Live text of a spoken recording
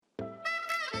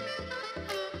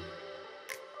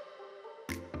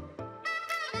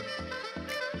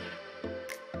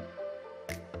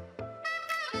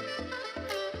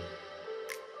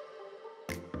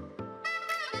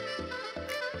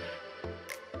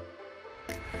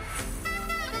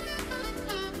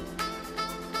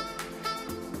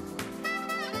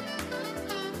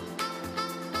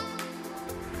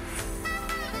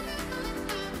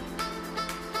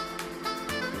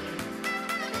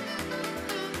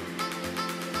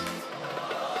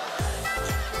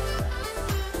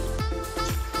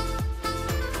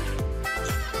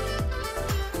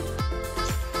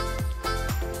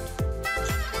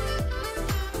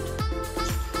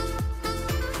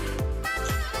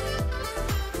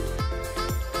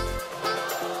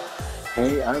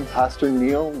Hey, I'm Pastor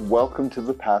Neil. Welcome to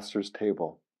the Pastor's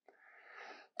Table.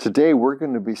 Today we're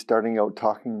going to be starting out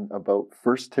talking about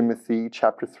 1 Timothy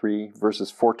chapter 3,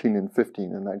 verses 14 and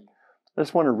 15, and I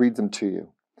just want to read them to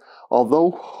you.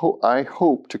 Although I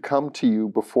hope to come to you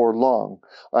before long,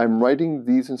 I'm writing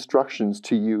these instructions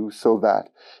to you so that,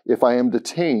 if I am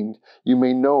detained, you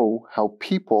may know how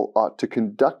people ought to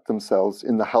conduct themselves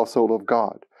in the household of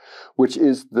God, which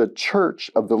is the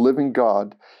church of the living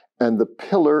God, and the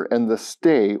pillar and the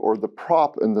stay, or the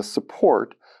prop and the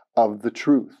support of the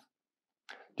truth.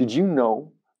 Did you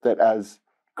know that as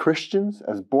Christians,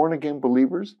 as born-again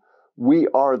believers, we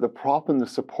are the prop and the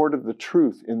support of the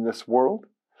truth in this world?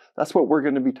 That's what we're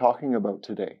going to be talking about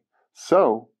today.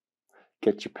 So,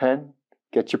 get your pen,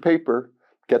 get your paper,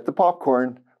 get the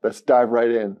popcorn, let's dive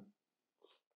right in.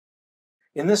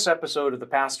 In this episode of the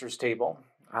Pastor's Table,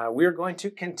 we're going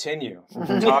to continue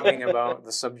talking about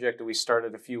the subject that we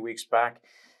started a few weeks back,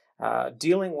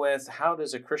 dealing with how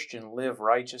does a Christian live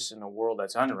righteous in a world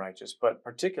that's unrighteous, but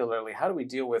particularly how do we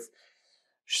deal with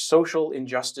social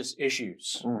injustice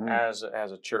issues as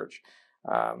a church.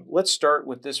 Let's start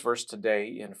with this verse today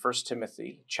in 1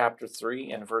 Timothy chapter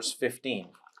 3 and verse 15.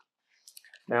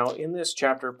 Now, in this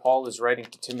chapter, Paul is writing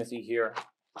to Timothy here.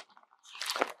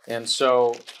 And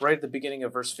so, right at the beginning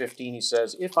of verse 15, he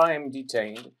says, if I am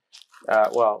detained,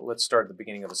 let's start at the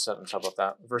beginning of the sentence. How about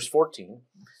that? Verse 14,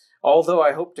 although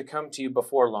I hope to come to you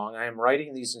before long, I am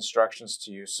writing these instructions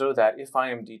to you so that if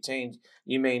I am detained,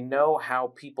 you may know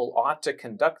how people ought to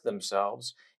conduct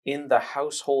themselves in the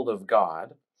household of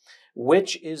God,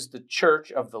 which is the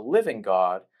church of the living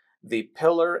God, the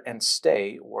pillar and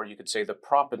stay, or you could say the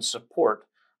prop and support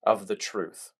of the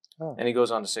truth. Oh. And he goes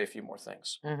on to say a few more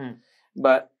things.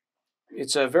 But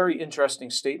it's a very interesting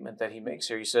statement that he makes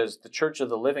here. He says, the church of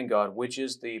the living God, which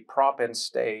is the prop and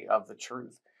stay of the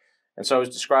truth. And so I was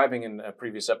describing in a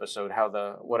previous episode how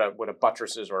what a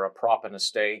buttress is, or a prop and a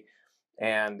stay.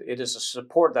 And it is a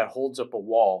support that holds up a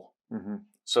wall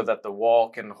so that the wall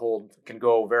can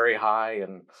go very high.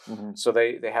 And so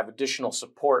they have additional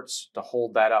supports to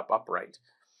hold that upright.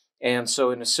 And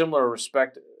so in a similar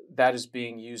respect, that is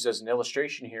being used as an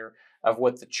illustration here of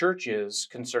what the church is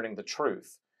concerning the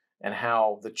truth, and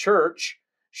how the church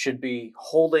should be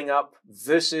holding up,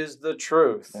 this is the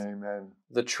truth. Amen.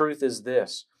 The truth is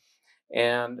this.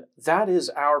 And that is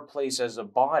our place as a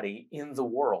body in the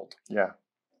world. Yeah.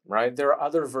 Right? There are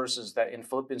other verses that in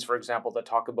Philippians, for example, that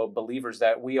talk about believers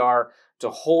that we are to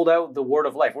hold out the word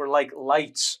of life. We're like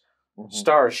lights,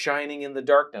 stars shining in the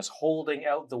darkness, holding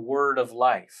out the word of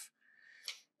life.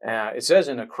 It says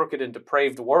in a crooked and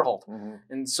depraved world.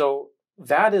 And so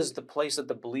that is the place that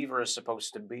the believer is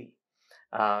supposed to be.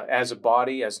 As a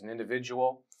body, as an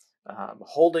individual,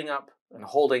 holding up and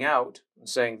holding out and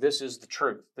saying, this is the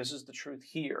truth. This is the truth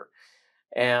here.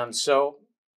 And so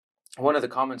one of the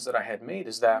comments that I had made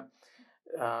is that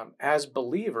as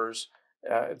believers,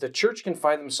 the church can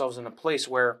find themselves in a place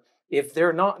where if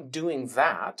they're not doing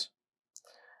that,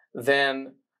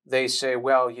 then they say,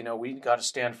 well, we got to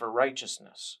stand for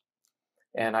righteousness.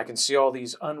 And I can see all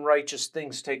these unrighteous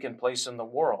things taking place in the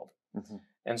world.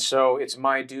 And so it's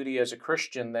my duty as a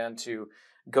Christian then to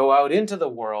go out into the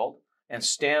world and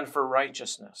stand for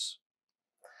righteousness.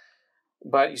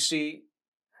 But you see,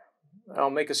 I'll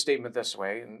make a statement this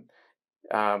way,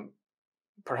 and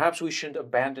perhaps we shouldn't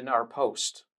abandon our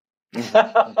post.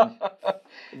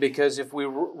 Because if we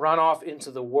run off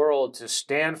into the world to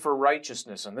stand for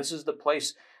righteousness, and this is the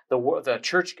place the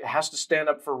church has to stand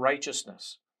up for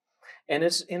righteousness. And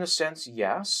it's, in a sense,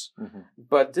 yes,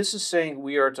 but this is saying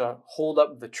we are to hold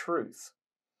up the truth.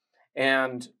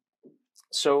 And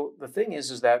so the thing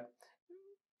is that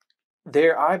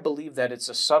I believe that it's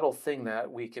a subtle thing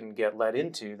that we can get led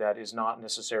into that is not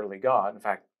necessarily God. In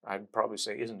fact, I'd probably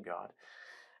say isn't God,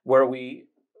 where we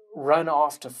run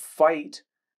off to fight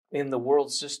in the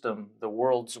world system, the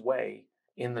world's way,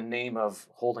 in the name of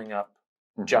holding up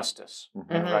justice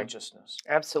and righteousness.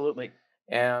 Absolutely.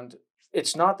 And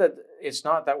it's not that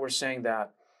we're saying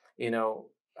that,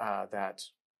 that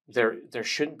there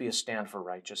shouldn't be a stand for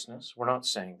righteousness. We're not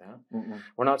saying that.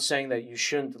 We're not saying that you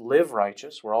shouldn't live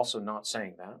righteous. We're also not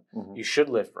saying that. You should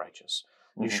live righteous.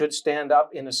 You should stand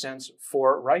up, in a sense,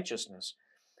 for righteousness.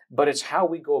 But it's how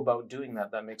we go about doing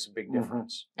that makes a big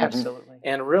difference. Absolutely.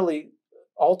 And really,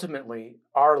 ultimately,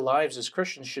 our lives as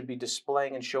Christians should be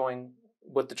displaying and showing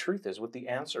what the truth is, what the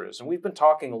answer is. And we've been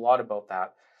talking a lot about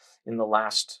that in the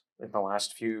last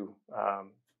few,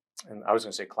 and I was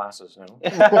going to say classes, no,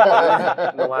 in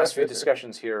the last few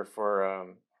discussions here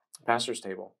for Pastor's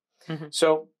Table.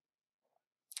 So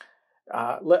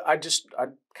I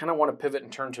kind of want to pivot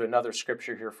and turn to another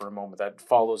scripture here for a moment that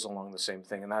follows along the same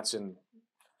thing, and that's in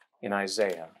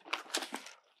Isaiah.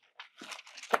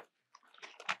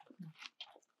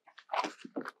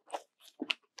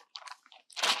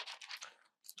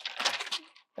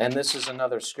 And this is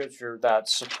another scripture that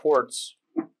supports,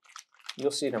 you'll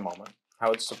see in a moment,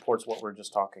 how it supports what we're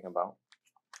just talking about,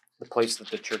 the place that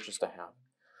the church is to have.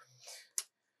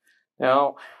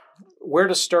 Now, where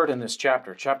to start in this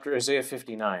chapter? Chapter Isaiah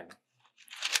 59.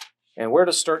 And where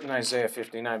to start in Isaiah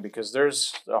 59, because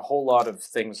there's a whole lot of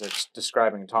things that's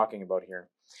describing and talking about here.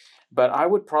 But I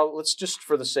would probably, let's just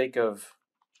for the sake of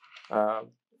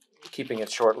keeping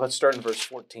it short, let's start in verse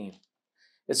 14.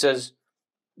 It says,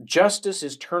 "Justice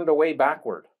is turned away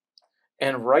backward,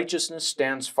 and righteousness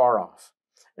stands far off."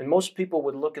 And most people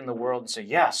would look in the world and say,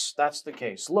 yes, that's the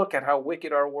case. Look at how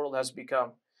wicked our world has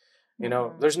become. You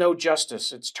know, there's no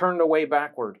justice. It's turned away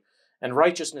backward, and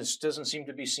righteousness doesn't seem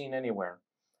to be seen anywhere.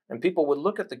 And people would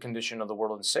look at the condition of the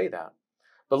world and say that.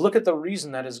 But look at the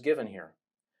reason that is given here.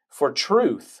 For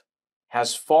truth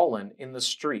has fallen in the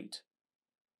street.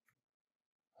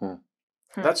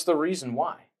 That's the reason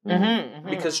why.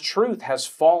 Because truth has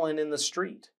fallen in the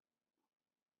street.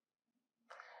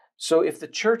 So if the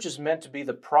church is meant to be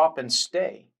the prop and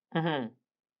stay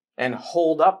and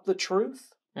hold up the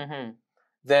truth,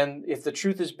 then if the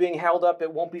truth is being held up,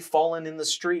 it won't be fallen in the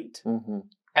street.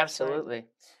 Absolutely. Right?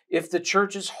 If the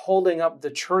church is holding up the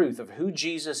truth of who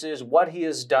Jesus is, what he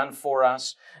has done for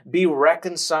us, be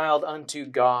reconciled unto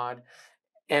God,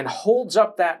 and holds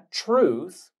up that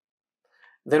truth,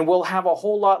 then we'll have a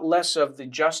whole lot less of the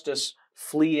justice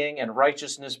fleeing and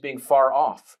righteousness being far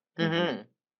off.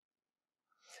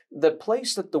 The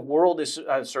place that the world is,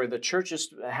 the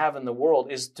churches have in the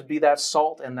world is to be that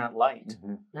salt and that light,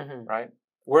 right?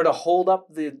 We're to hold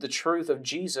up the truth of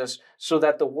Jesus so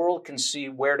that the world can see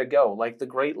where to go, like the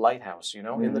great lighthouse, you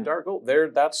know, in the dark. Oh, there,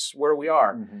 that's where we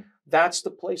are. That's the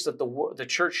place that the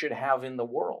church should have in the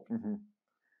world.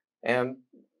 And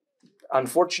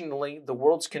unfortunately, the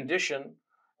world's condition,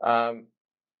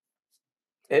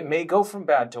 it may go from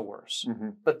bad to worse,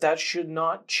 but that should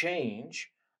not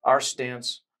change our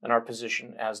stance and our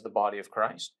position as the body of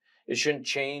Christ. It shouldn't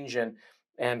change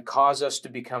and cause us to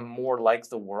become more like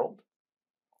the world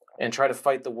and try to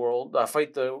fight the world,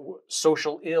 fight the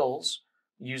social ills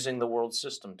using the world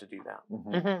system to do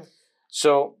that.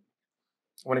 So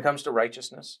when it comes to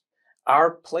righteousness,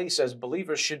 our place as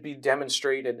believers should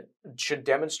demonstrate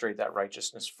that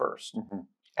righteousness first.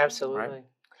 Absolutely. Right?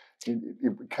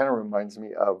 It kind of reminds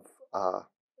me of,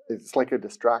 it's like a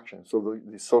distraction. So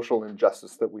the social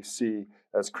injustice that we see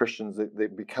as Christians, they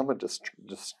become a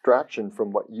distraction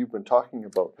from what you've been talking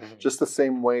about. Just the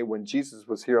same way when Jesus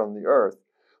was here on the earth,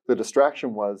 the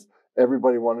distraction was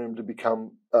everybody wanted him to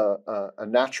become a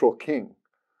natural king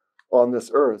on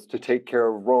this earth to take care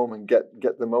of Rome and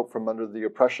get them out from under the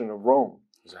oppression of Rome.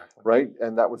 Exactly. Right?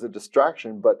 And that was a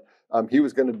distraction, but he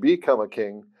was going to become a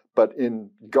king, but in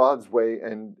God's way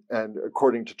and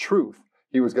according to truth.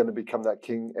 He was going to become that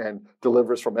king and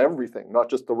deliver us from everything, not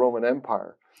just the Roman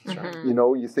Empire. You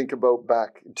know, you think about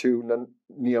back to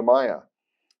Nehemiah,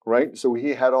 right? So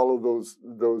he had all of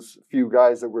those few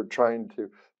guys that were trying to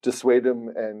dissuade him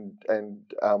and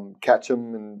catch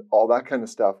him and all that kind of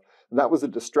stuff. And that was a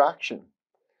distraction.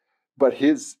 But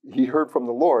he heard from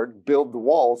the Lord, build the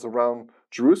walls around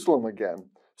Jerusalem again.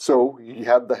 So he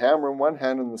had the hammer in one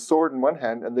hand and the sword in one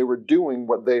hand, and they were doing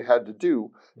what they had to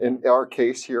do. In our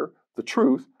case here, the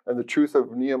truth, and the truth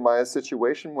of Nehemiah's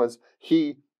situation was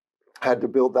he had to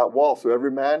build that wall. So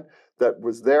every man that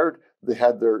was there, they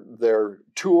had their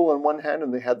tool in one hand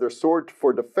and they had their sword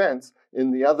for defense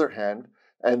in the other hand,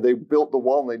 and they built the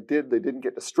wall, and they didn't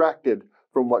get distracted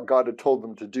from what God had told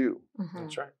them to do.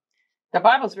 That's right. The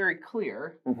Bible is very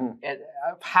clear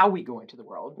of how we go into the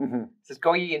world. It says,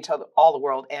 "Go ye into all the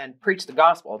world and preach the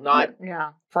gospel," not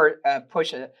for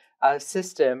push a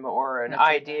system or an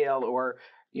ideal or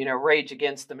rage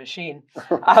against the machine.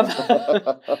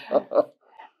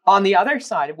 On the other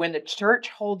side, when the church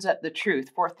holds up the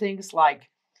truth for things like,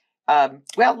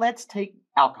 let's take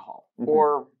alcohol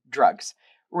or drugs.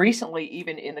 Recently,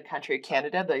 even in the country of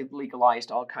Canada, they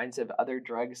legalized all kinds of other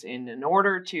drugs in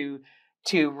order to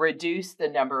reduce the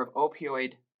number of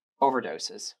opioid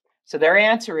overdoses. So their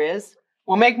answer is,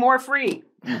 we'll make more free.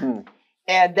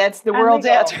 And that's the world's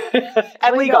answer.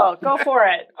 And legal. Go for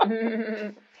it.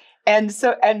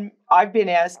 And I've been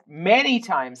asked many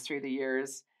times through the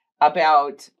years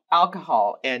about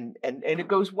alcohol, and it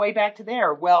goes way back to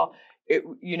there. Well,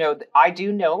 I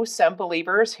do know some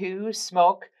believers who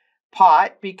smoke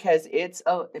pot because it's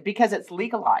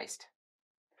legalized,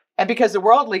 and because the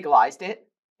world legalized it,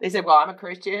 They said, well, I'm a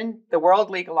Christian. The world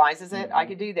legalizes it. I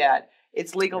can do that.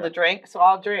 It's legal to drink, so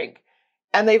I'll drink.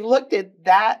 And they've looked at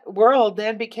that world,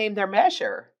 then became their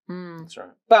measure. That's right.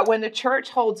 But when the church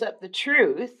holds up the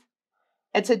truth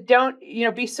and said, don't,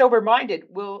 be sober-minded.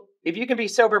 Well, if you can be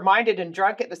sober-minded and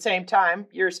drunk at the same time,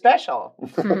 you're special.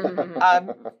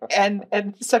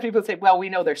 And some people say, well, we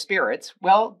know they're spirits.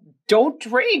 Well, don't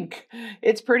drink.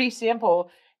 It's pretty simple.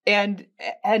 And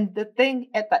the thing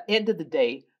at the end of the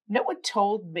day, no one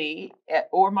told me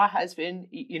or my husband,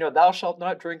 thou shalt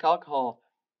not drink alcohol.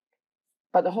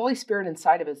 But the Holy Spirit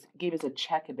inside of us gave us a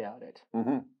check about it.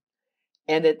 Mm-hmm.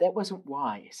 And that wasn't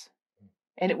wise.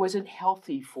 And it wasn't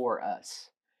healthy for us.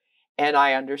 And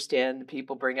I understand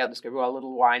people bring out the scripture, well, a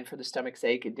little wine for the stomach's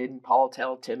sake. And didn't Paul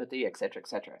tell Timothy, et cetera, et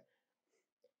cetera.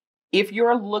 If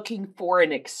you're looking for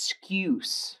an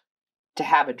excuse to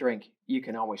have a drink, you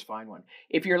can always find one.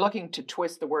 If you're looking to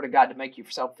twist the word of God to make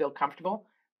yourself feel comfortable,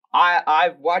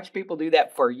 I've watched people do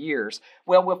that for years.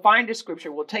 Well, we'll find a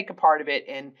scripture, we'll take a part of it,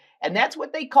 and that's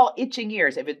what they call itching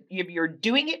ears. If you're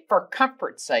doing it for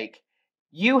comfort's sake,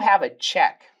 you have a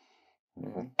check.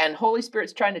 Mm-hmm. And Holy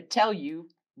Spirit's trying to tell you,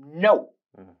 no.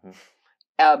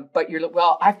 Mm-hmm. But you're like,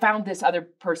 well, I found this other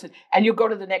person, and you'll go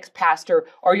to the next pastor,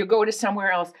 or you'll go to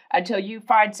somewhere else until you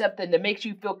find something that makes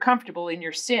you feel comfortable in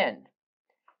your sin.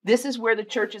 This is where the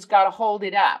church has got to hold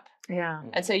it up. Yeah.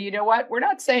 And say, you know what? We're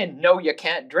not saying, no, you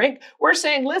can't drink. We're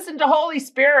saying, listen to Holy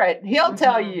Spirit. He'll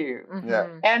tell you. Mm-hmm. Yeah.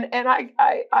 And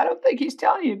I don't think he's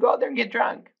telling you to go out there and get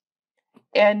drunk.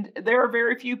 And there are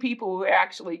very few people who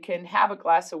actually can have a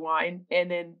glass of wine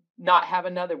and then not have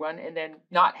another one and then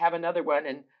not have another one.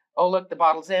 And, oh, look, the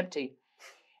bottle's empty.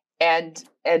 And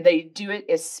they do it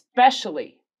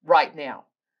especially right now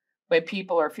when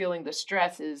people are feeling the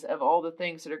stresses of all the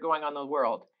things that are going on in the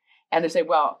world. And they say,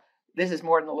 well, this is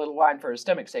more than a little wine for his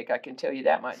stomach's sake, I can tell you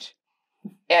that much.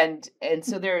 And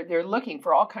so they're looking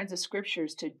for all kinds of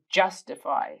scriptures to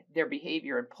justify their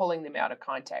behavior and pulling them out of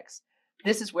context.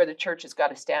 This is where the church has got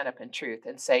to stand up in truth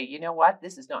and say, you know what?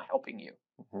 This is not helping you.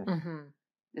 Mm-hmm.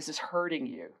 This is hurting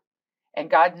you. And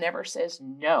God never says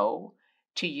no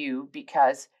to you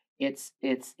because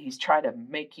he's trying to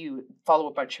make you follow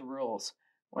a bunch of rules.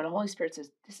 When the Holy Spirit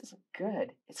says, this isn't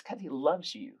good, it's because he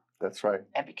loves you. That's right.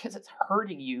 And because it's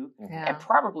hurting you yeah. and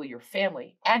probably your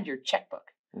family and your checkbook.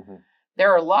 Mm-hmm.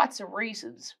 There are lots of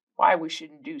reasons why we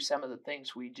shouldn't do some of the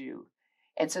things we do.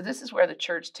 And so this is where the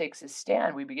church takes a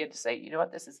stand. We begin to say, you know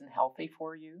what, this isn't healthy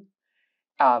for you.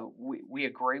 We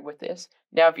agree with this.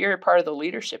 Now, if you're a part of the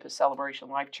leadership of Celebration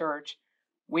Life Church,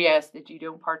 we ask that you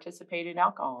don't participate in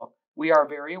alcohol. We are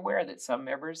very aware that some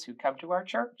members who come to our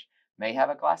church may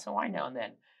have a glass of wine now and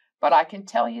then. But I can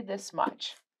tell you this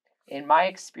much. In my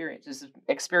experience, this is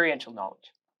experiential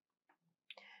knowledge.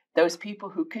 Those people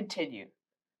who continue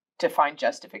to find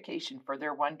justification for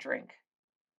their one drink,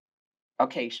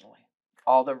 occasionally,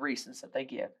 all the reasons that they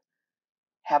give,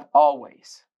 have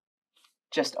always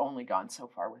just only gone so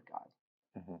far with God.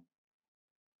 Mm-hmm.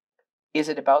 Is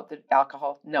it about the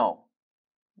alcohol? No.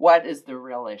 What is the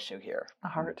real issue here? The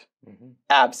heart. Mm-hmm.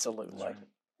 Absolutely. Right.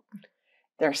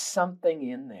 There's something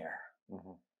in there.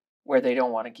 Mm-hmm. Where they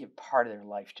don't want to give part of their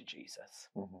life to Jesus.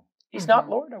 Mm-hmm. He's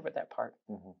not Lord over that part.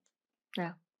 Mm-hmm.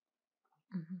 Yeah.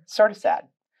 Mm-hmm. Sort of sad.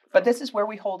 But this is where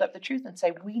we hold up the truth and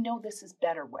say, we know this is a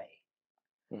better way.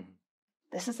 Mm-hmm.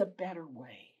 This is a better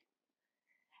way.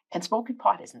 And smoking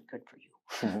pot isn't good for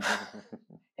you.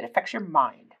 It affects your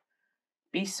mind.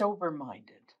 Be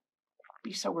sober-minded.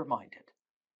 Be sober-minded.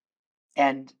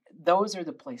 And those are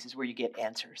the places where you get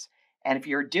answers. And if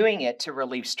you're doing it to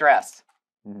relieve stress,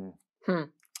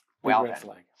 well, red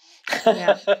flag.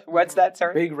 Yeah. What's that,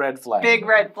 sir? Big red flag. Big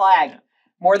red flag.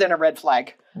 More than a red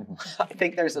flag. I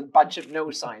think there's a bunch of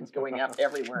no signs going up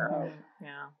everywhere.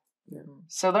 Yeah.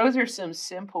 So those are some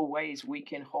simple ways we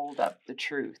can hold up the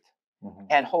truth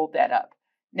and hold that up.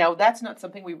 Now, that's not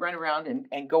something we run around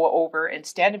and go over and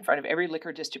stand in front of every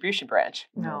liquor distribution branch.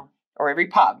 No. Or every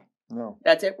pub. No.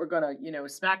 That's it. We're going to,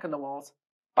 smack on the walls.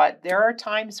 But there are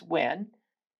times when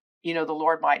the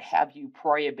Lord might have you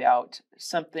pray about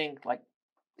something like,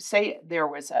 say there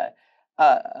was a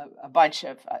bunch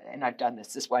of, and I've done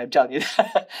this is why I'm telling you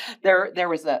that, there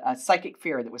was a psychic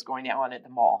fair that was going on at the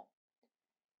mall.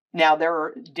 Now, there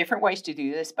are different ways to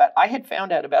do this, but I had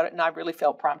found out about it, and I really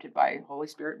felt prompted by Holy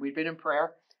Spirit. We'd been in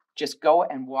prayer. Just go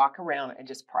and walk around and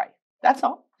just pray. That's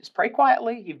all. Just pray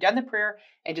quietly. You've done the prayer,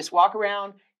 and just walk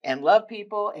around and love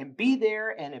people and be there.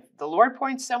 And if the Lord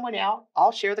points someone out,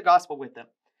 I'll share the gospel with them.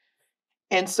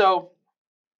 And so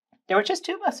there were just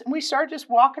two of us, and we started just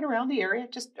walking around the area,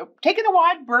 just taking a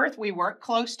wide berth. We weren't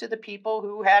close to the people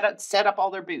who had set up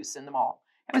all their booths in the mall.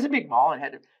 It was a big mall,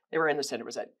 and they were in the center. It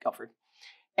was at Guilford.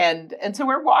 And so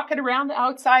we're walking around the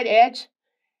outside edge.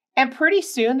 And pretty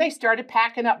soon they started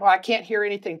packing up. Well, I can't hear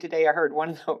anything today. I heard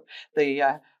one of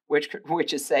the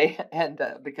witches say, and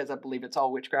because I believe it's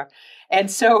all witchcraft. And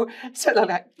so they're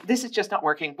like, this is just not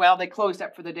working. Well, they closed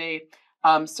up for the day.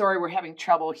 Sorry, we're having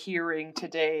trouble hearing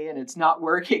today and it's not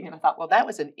working. And I thought, well, that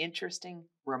was an interesting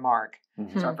remark.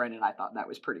 So our friend and I thought that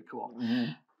was pretty cool.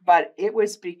 But it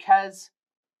was because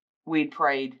we'd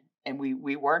prayed and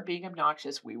we weren't being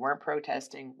obnoxious. We weren't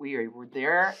protesting. We were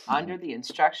there under the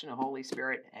instruction of Holy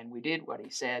Spirit and we did what he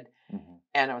said.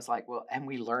 And I was like, well, and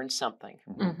we learned something.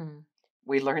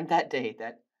 We learned that day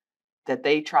that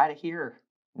they try to hear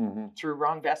through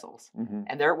wrong vessels.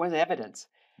 And there was evidence.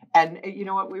 And you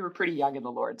know what? We were pretty young in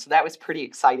the Lord. So that was pretty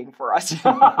exciting for us.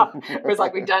 It was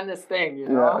like, we've done this thing, you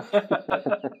know?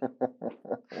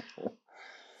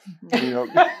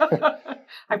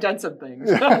 I've done some things.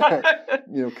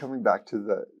 Coming back to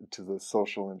the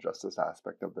social injustice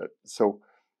aspect of it. So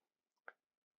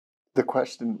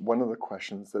one of the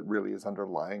questions that really is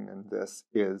underlying in this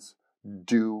is,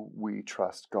 do we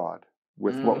trust God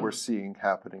with what we're seeing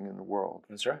happening in the world?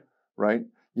 That's right. Right?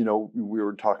 We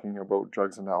were talking about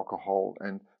drugs and alcohol,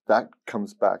 and that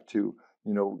comes back to,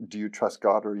 do you trust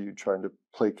God or are you trying to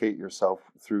placate yourself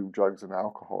through drugs and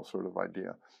alcohol sort of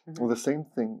idea? Well, the same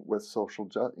thing with social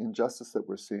injustice that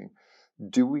we're seeing.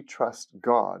 Do we trust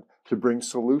God to bring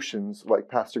solutions like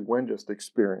Pastor Gwen just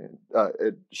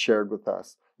shared with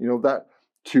us? That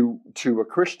to a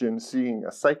Christian, seeing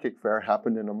a psychic fair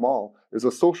happen in a mall is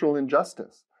a social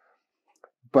injustice.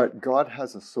 But God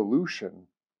has a solution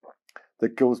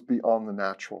that goes beyond the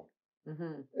natural.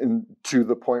 And to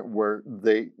the point where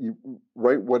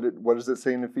what does it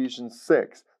say in Ephesians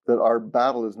 6? That our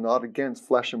battle is not against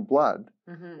flesh and blood.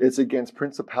 It's against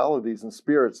principalities and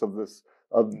spirits of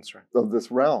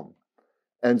this realm.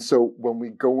 And so when we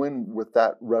go in with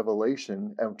that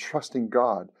revelation and trusting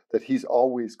God that he's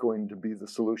always going to be the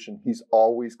solution, he's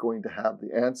always going to have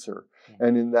the answer.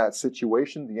 And in that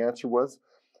situation, the answer was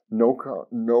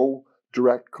no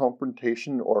direct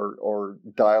confrontation or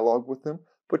dialogue with them,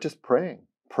 but just praying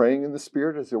in the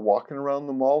Spirit as you're walking around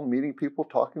the mall, meeting people,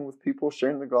 talking with people,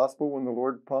 sharing the gospel when the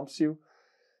Lord prompts you.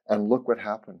 And look what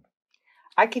happened.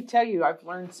 I can tell you I've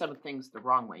learned some things the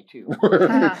wrong way too.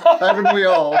 Haven't we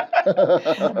all?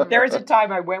 There was a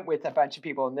time I went with a bunch of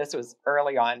people, and this was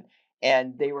early on,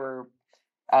 and they were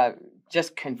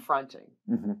just confronting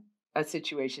a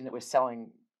situation that was selling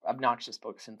obnoxious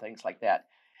books and things like that.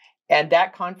 And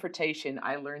that confrontation,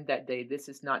 I learned that day, this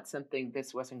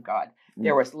wasn't God.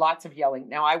 There was lots of yelling.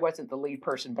 Now, I wasn't the lead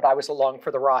person, but I was along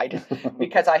for the ride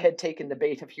because I had taken the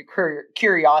bait of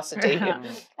curiosity,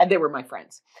 and they were my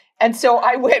friends. And so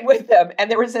I went with them,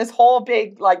 and there was this whole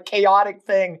big, chaotic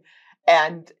thing.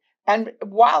 And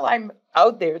while I'm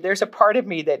out there, there's a part of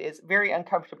me that is very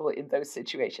uncomfortable in those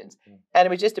situations. And it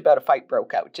was just about a fight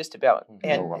broke out, just about.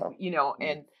 And,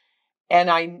 And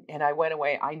I went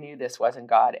away. I knew this wasn't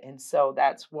God. And so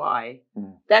that's why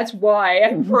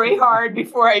I pray hard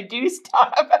before I do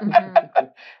stuff.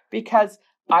 Because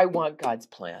I want God's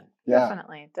plan. Yeah.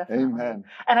 Definitely. Amen.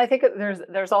 And I think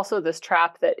there's also this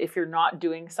trap that if you're not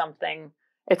doing something,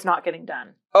 it's not getting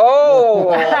done.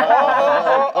 Oh,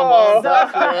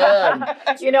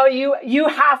 you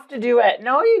have to do it.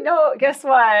 No, you don't. Guess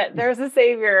what? There's a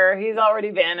Savior. He's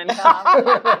already been and come,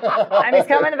 and he's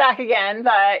coming back again.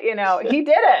 But he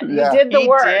did it. Yeah. He did the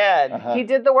work. Did. He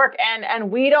did the work,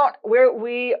 and we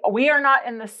are not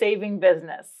in the saving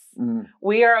business.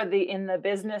 We are in the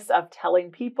business of telling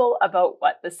people about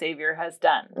what the Savior has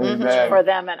done for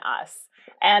them and us.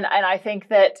 And I think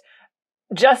that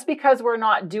just because we're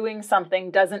not doing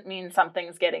something doesn't mean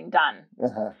something's getting done.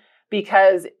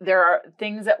 Because there are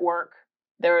things at work.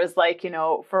 There is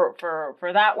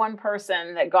for that one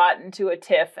person that got into a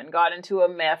tiff and got into a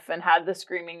miff and had the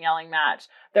screaming, yelling match,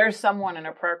 there's someone in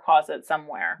a prayer closet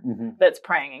somewhere that's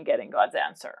praying and getting God's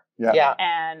answer. Yeah.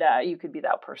 And you could be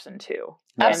that person too.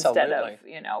 Absolutely.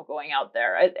 Instead of, going out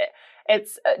there.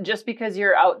 It's just because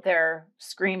you're out there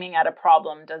screaming at a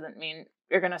problem doesn't mean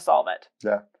you're going to solve it.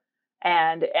 Yeah.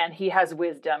 And he has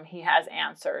wisdom, he has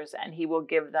answers, and he will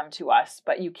give them to us.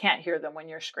 But you can't hear them when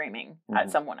you're screaming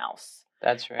at someone else.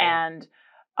 That's right. And,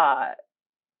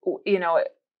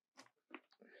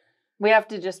 we have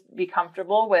to just be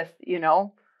comfortable with,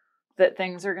 that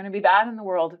things are going to be bad in the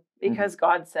world because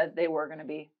God said they were going to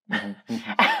be.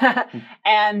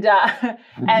 And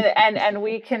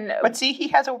we can. But see, he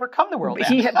has overcome the world.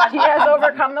 He has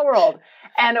overcome the world.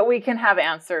 And we can have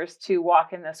answers to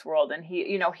walk in this world. And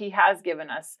he has given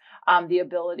us the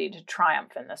ability to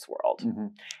triumph in this world.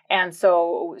 And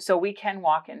so we can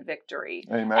walk in victory.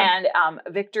 Amen. And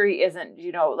victory isn't,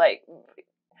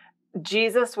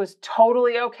 Jesus was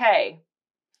totally okay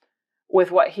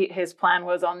with what his plan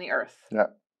was on the earth. Yeah.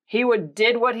 He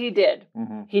did what he did.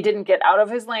 Mm-hmm. He didn't get out of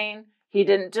his lane. He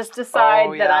didn't just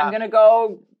decide that I'm going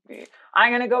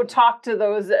to go talk to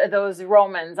those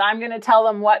Romans. I'm going to tell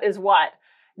them what is what.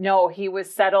 No, he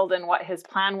was settled in what his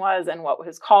plan was and what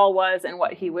his call was and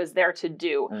what he was there to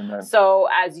do. Amen. So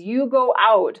as you go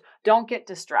out, don't get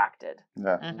distracted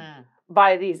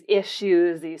by these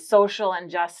issues, these social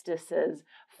injustices,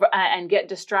 and get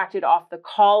distracted off the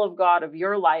call of God of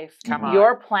your life,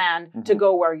 your plan to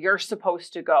go where you're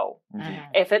supposed to go.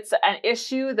 If it's an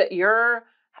issue that you're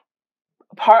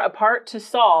a part to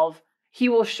solve, he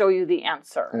will show you the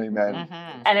answer. Amen.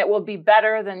 And it will be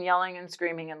better than yelling and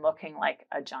screaming and looking like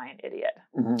a giant idiot.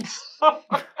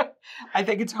 I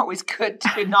think it's always good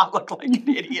to not look like an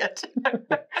idiot.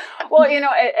 Well, and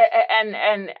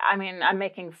I mean, I'm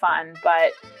making fun,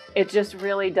 but it just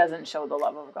really doesn't show the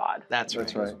love of God. That's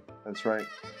right. That's right.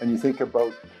 And you think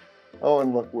about, oh,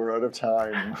 and look, we're out of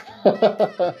time.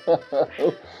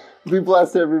 Be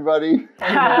blessed, everybody.